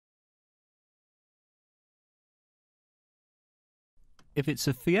If it's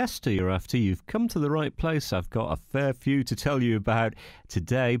a Fiesta you're after, you've come to the right place. I've got a fair few to tell you about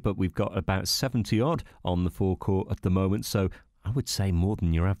today, but we've got about 70 odd on the forecourt at the moment, so I would say more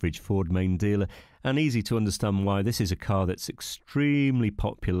than your average Ford main dealer, and easy to understand why. This is a car that's extremely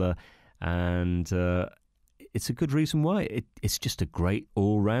popular, and it's a good reason why. It's just a great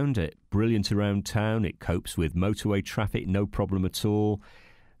all-rounder. Brilliant around town. It copes with motorway traffic, no problem at all.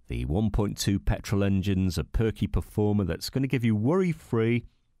 The 1.2 petrol engine's a perky performer that's going to give you worry-free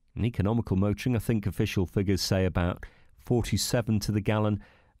and economical motoring. I think official figures say about 47 to the gallon,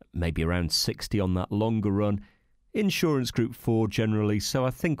 maybe around 60 on that longer run. Insurance Group 4 generally, so I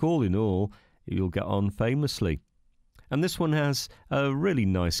think all in all, you'll get on famously. And this one has a really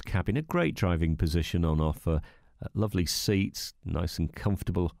nice cabin, a great driving position on offer, lovely seats, nice and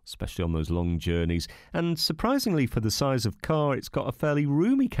comfortable, especially on those long journeys. And surprisingly for the size of car, it's got a fairly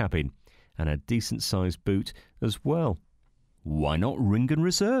roomy cabin and a decent sized boot as well. Why not ring and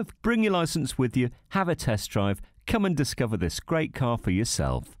reserve? Bring your licence with you, have a test drive, come and discover this great car for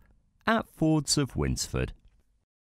yourself at Fords of Winsford.